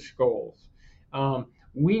achieve its goals?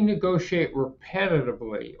 We negotiate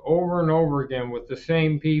repetitively over and over again with the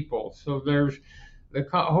same people. So there's the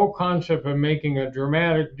whole concept of making a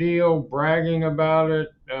dramatic deal, bragging about it,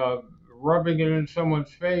 rubbing it in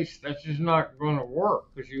someone's face, that's just not going to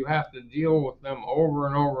work because you have to deal with them over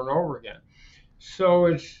and over and over again. So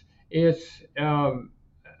it's a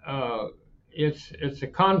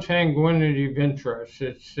consanguinity of interest.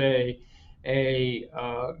 It's a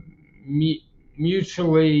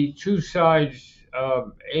mutually two sides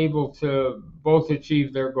able to both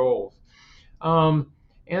achieve their goals.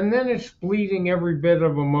 And then it's bleeding every bit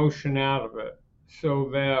of emotion out of it so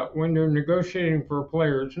that when you're negotiating for a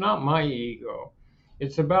player, it's not my ego,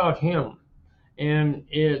 it's about him. And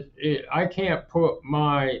I can't put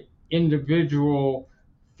my individual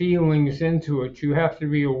feelings into it. You have to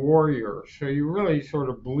be a warrior. So you really sort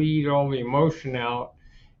of bleed all the emotion out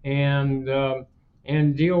and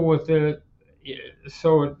deal with it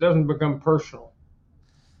so it doesn't become personal.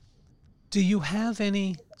 Do you have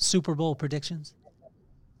any Super Bowl predictions?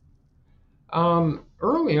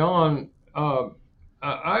 Early on,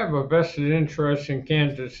 I have a vested interest in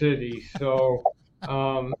Kansas City, so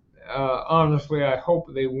honestly, I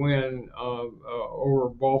hope they win over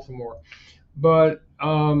Baltimore. But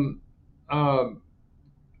early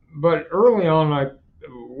on,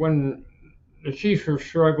 when the Chiefs were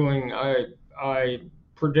struggling, I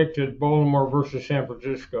predicted Baltimore versus San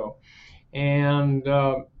Francisco, and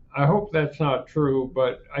I hope that's not true.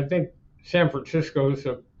 But I think San Francisco is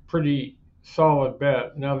a pretty solid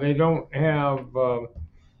bet. Now they don't have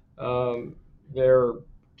their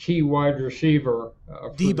key wide receiver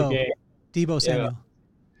for the game. Deebo Samuel.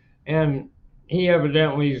 And he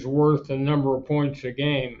evidently is worth a number of points a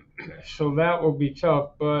game. So that will be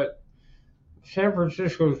tough. But San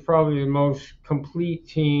Francisco is probably the most complete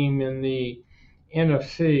team in the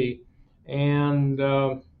NFC. And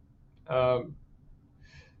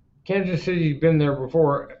Kansas City's been there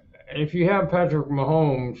before. If you have Patrick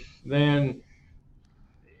Mahomes, then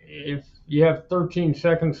if you have 13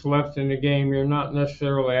 seconds left in the game, you're not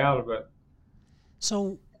necessarily out of it.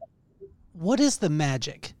 So what is the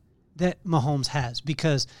magic that Mahomes has?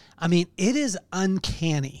 Because, I mean, it is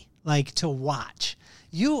uncanny, like, to watch.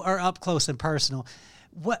 You are up close and personal.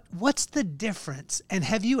 What's the difference? And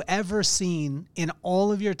have you ever seen in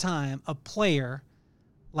all of your time a player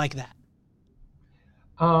like that?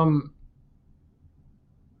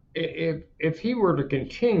 If he were to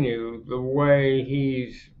continue the way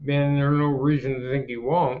he's been, there's no reason to think he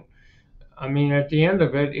won't. I mean, at the end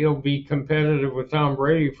of it, he'll be competitive with Tom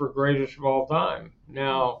Brady for greatest of all time.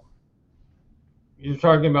 Now, you're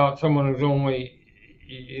talking about someone who's only,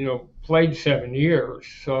 played 7 years,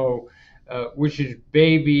 so which is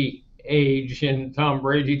baby age in Tom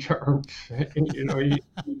Brady terms. He's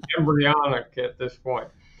embryonic at this point.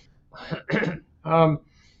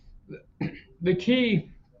 The key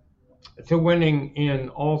to winning in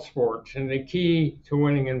all sports and the key to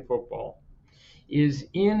winning in football is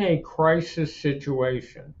in a crisis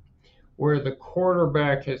situation where the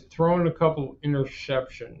quarterback has thrown a couple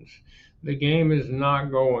interceptions, the game is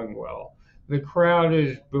not going well, the crowd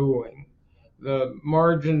is booing, the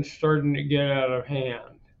margin's starting to get out of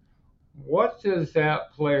hand. What does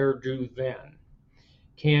that player do then?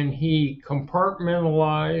 Can he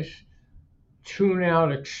compartmentalize, tune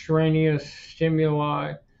out extraneous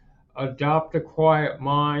stimuli, adopt a quiet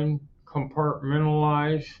mind,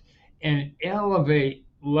 compartmentalize, and elevate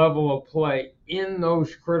level of play in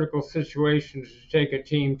those critical situations to take a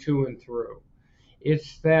team to and through?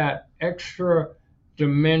 It's that extra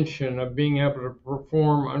dimension of being able to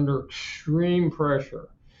perform under extreme pressure.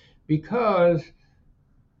 Because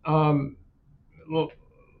when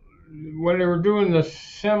they were doing the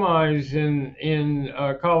semis in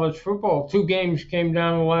college football, 2 games came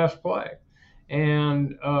down to the last play.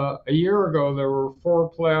 And a year ago, there were 4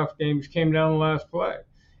 playoff games came down to the last play.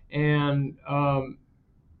 And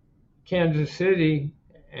Kansas City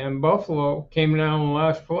and Buffalo came down to the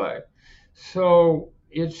last play. So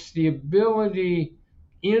it's the ability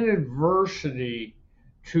in adversity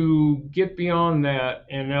to get beyond that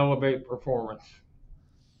and elevate performance.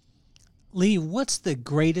 Leigh, what's the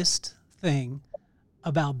greatest thing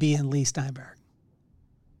about being Leigh Steinberg?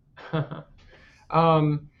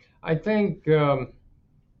 I think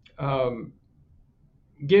um,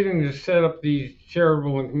 getting to set up these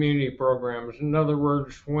charitable and community programs. In other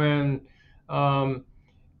words, when um,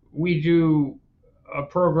 we do a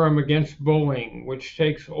program against bullying, which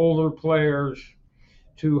takes older players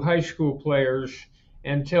to high school players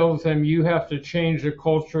and tells them you have to change the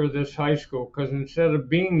culture of this high school because instead of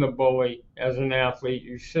being the bully as an athlete,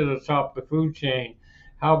 you sit atop the food chain.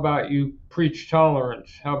 How about you preach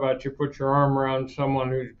tolerance? How about you put your arm around someone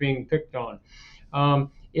who's being picked on?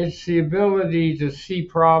 It's the ability to see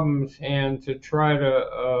problems and to try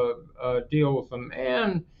to deal with them.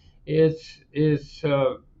 And it's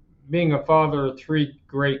being a father of three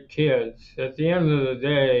great kids. At the end of the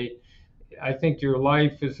day, I think your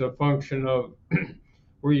life is a function of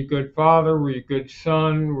were you a good father? Were you a good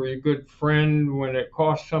son? Were you a good friend when it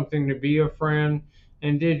cost something to be a friend?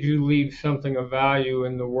 And did you leave something of value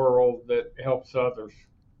in the world that helps others?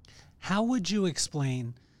 How would you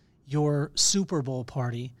explain your Super Bowl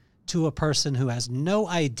party to a person who has no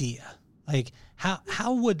idea? Like,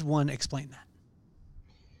 how would one explain that?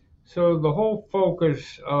 So the whole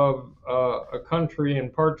focus of a country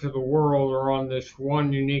and parts of the world are on this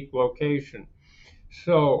one unique location.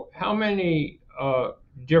 So how many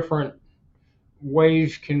different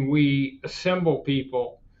ways can we assemble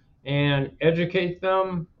people and educate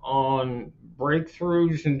them on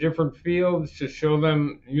breakthroughs in different fields to show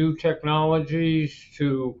them new technologies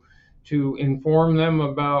to inform them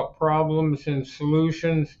about problems and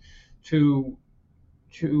solutions to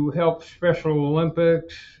help Special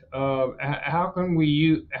Olympics? How can we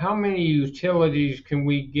use, how many utilities can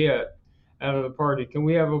we get out of the party? Can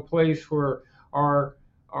we have a place where our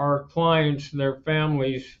clients and their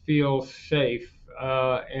families feel safe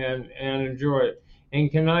and enjoy it? And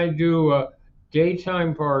can I do a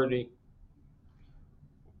daytime party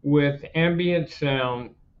with ambient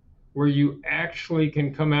sound where you actually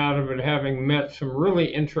can come out of it having met some really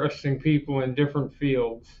interesting people in different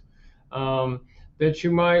fields um, that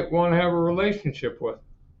you might want to have a relationship with?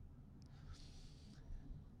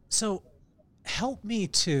 So help me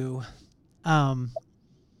to um,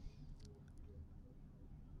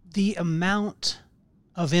 the amount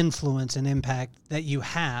of influence and impact that you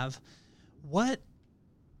have. What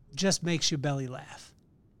just makes you belly laugh?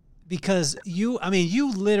 Because you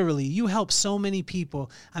literally, you help so many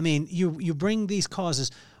people. I mean, you bring these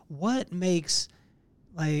causes. What makes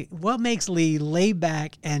Leigh lay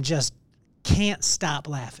back and just can't stop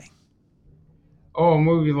laughing? Oh, a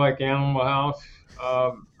movie like Animal House.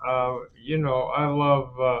 I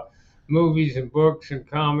love movies and books and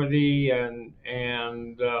comedy and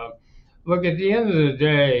look. At the end of the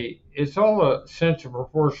day, it's all a sense of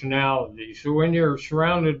proportionality. So when you're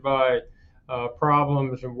surrounded by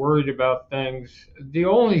problems and worried about things, the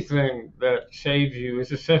only thing that saves you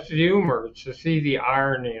is a sense of humor. It's to see the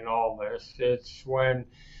irony in all this. It's when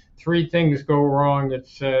three things go wrong.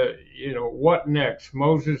 It's what next?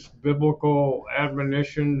 Moses' biblical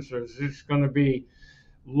admonitions, or is this going to be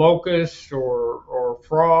locusts or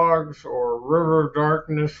frogs or river of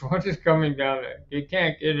darkness? What is coming down there? You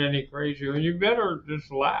can't get any crazier. You better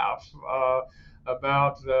just laugh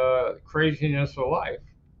about the craziness of life.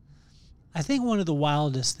 I think one of the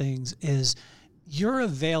wildest things is you're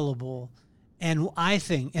available, and I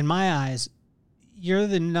think, in my eyes, you're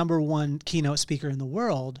the number one keynote speaker in the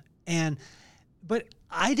world. But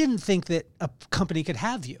I didn't think that a company could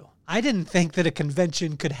have you. I didn't think that a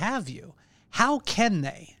convention could have you. How can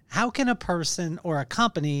they? How can a person or a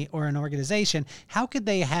company or an organization, how could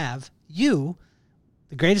they have you,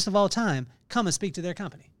 the greatest of all time, come and speak to their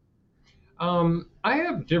company? I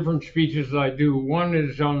have different speeches I do. One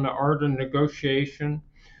is on the art of negotiation.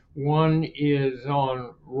 One is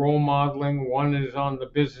on role modeling. One is on the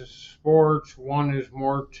business of sports. One is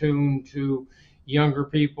more tuned to younger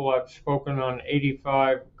people. I've spoken on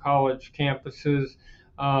 85 college campuses.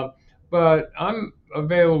 Uh, but I'm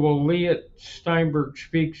available, Leigh at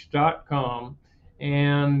steinbergspeaks.com.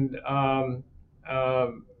 And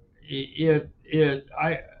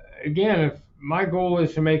again, if my goal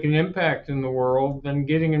is to make an impact in the world, then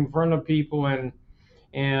getting in front of people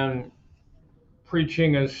and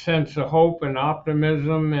preaching a sense of hope and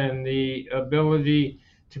optimism and the ability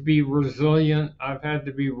to be resilient. I've had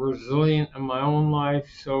to be resilient in my own life,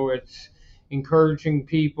 so it's encouraging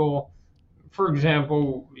people. For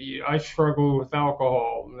example, I struggle with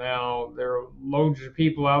alcohol. Now, there are loads of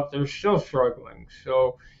people out there still struggling.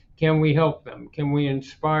 So, can we help them? Can we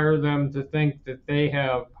inspire them to think that they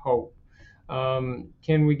have hope?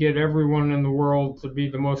 Can we get everyone in the world to be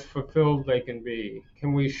the most fulfilled they can be?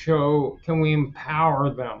 Can we empower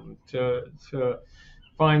them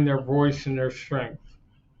find their voice and their strength.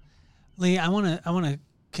 Leigh, I want to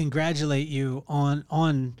congratulate you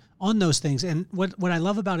on those things. And what I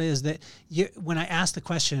love about it is that when I asked the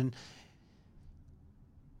question,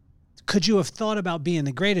 could you have thought about being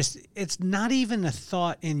the greatest? It's not even a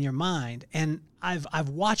thought in your mind. And I've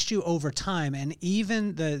watched you over time, and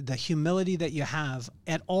even the humility that you have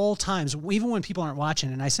at all times, even when people aren't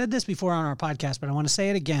watching. And I said this before on our podcast, but I want to say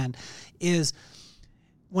it again, is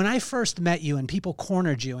when I first met you and people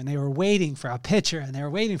cornered you and they were waiting for a picture and they were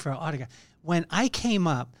waiting for an autograph, when I came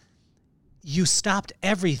up, you stopped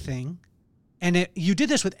everything. And you did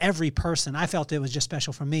this with every person. I felt it was just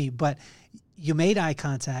special for me, but you made eye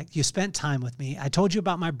contact. You spent time with me. I told you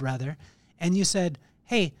about my brother, and you said,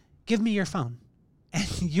 hey, give me your phone.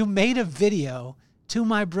 And you made a video to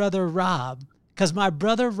my brother, Rob, because my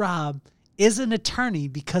brother, Rob, is an attorney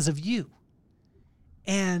because of you.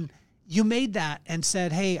 And you made that and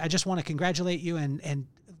said, hey, I just want to congratulate you. And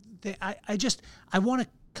I want to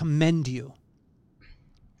commend you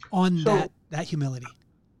on that humility.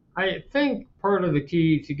 I think part of the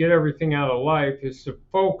key to get everything out of life is to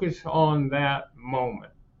focus on that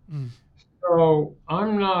moment. So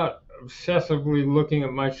I'm not obsessively looking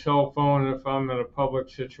at my cell phone if I'm in a public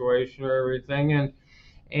situation or everything.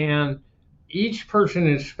 And each person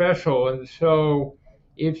is special. And so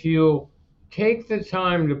if you take the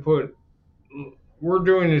time to we're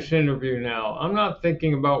doing this interview now. I'm not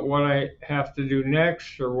thinking about what I have to do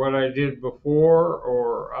next or what I did before,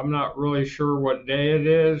 or I'm not really sure what day it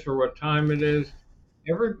is or what time it is.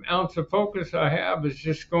 Every ounce of focus I have is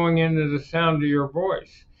just going into the sound of your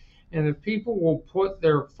voice. And if people will put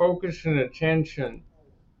their focus and attention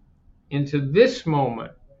into this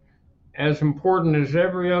moment, as important as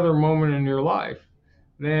every other moment in your life,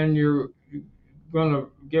 then you're going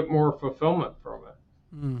to get more fulfillment from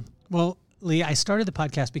it. Well, Leigh, I started the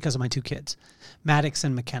podcast because of my two kids, Maddox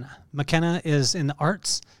and McKenna. McKenna is in the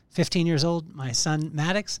arts, 15 years old. My son,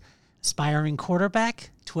 Maddox, aspiring quarterback,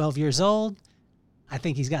 12 years old. I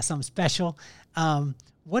think he's got something special.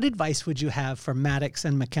 What advice would you have for Maddox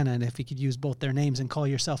and McKenna? And if you could use both their names and call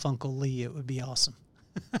yourself Uncle Leigh, it would be awesome.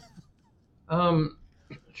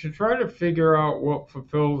 To try to figure out what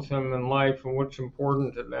fulfills them in life and what's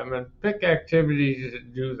important to them, and pick activities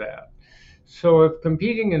that do that. So if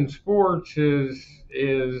competing in sports is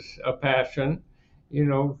a passion,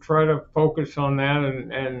 try to focus on that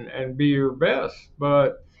and be your best.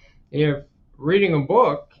 But if reading a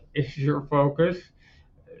book is your focus,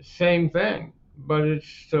 same thing. But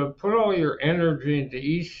it's to put all your energy into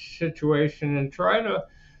each situation and try to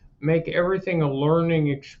make everything a learning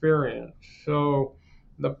experience. So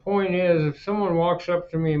the point is, if someone walks up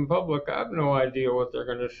to me in public, I have no idea what they're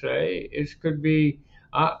going to say. It could be,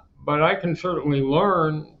 but I can certainly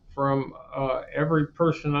learn from every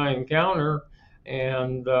person I encounter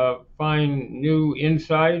and find new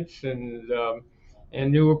insights and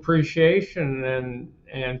new appreciation,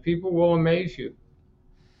 and people will amaze you.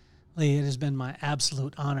 Leigh, it has been my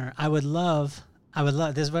absolute honor. I would love,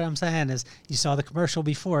 this is what I'm saying is, you saw the commercial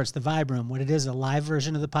before, it's the Vibe Room. What it is, a live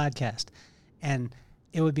version of the podcast. And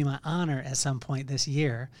it would be my honor at some point this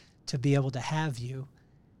year to be able to have you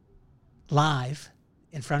live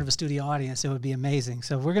in front of a studio audience. It would be amazing.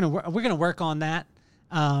 So we're gonna work on that.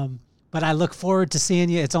 But I look forward to seeing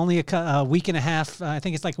you. It's only a week and a half. I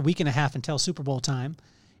think it's like a week and a half until Super Bowl time.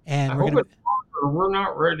 And we're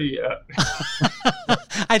not ready yet.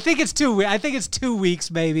 I think it's 2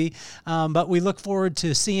 weeks maybe. But we look forward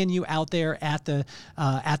to seeing you out there at the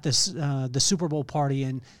Super Bowl party.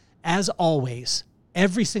 And as always,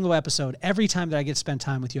 every single episode, every time that I get to spend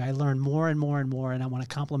time with you, I learn more and more and more. And I want to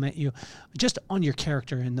compliment you just on your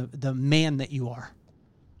character and the man that you are.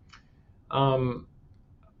 I'm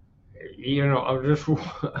just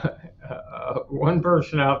one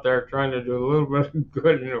person out there trying to do a little bit of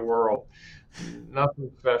good in the world.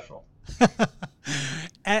 Nothing special.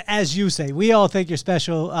 As you say, we all think you're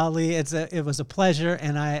special, Leigh. It was a pleasure,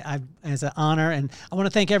 and it's an honor. And I want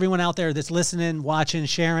to thank everyone out there that's listening, watching,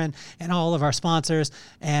 sharing, and all of our sponsors,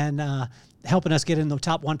 and helping us get in the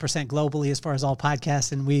top 1% globally as far as all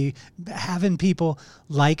podcasts. And having people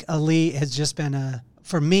like Leigh has just been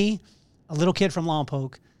for me, a little kid from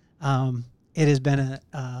Lompoc. It has been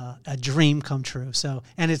a dream come true. So,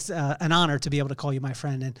 and it's an honor to be able to call you my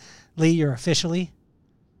friend. And Leigh, you're officially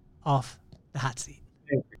off the hot seat.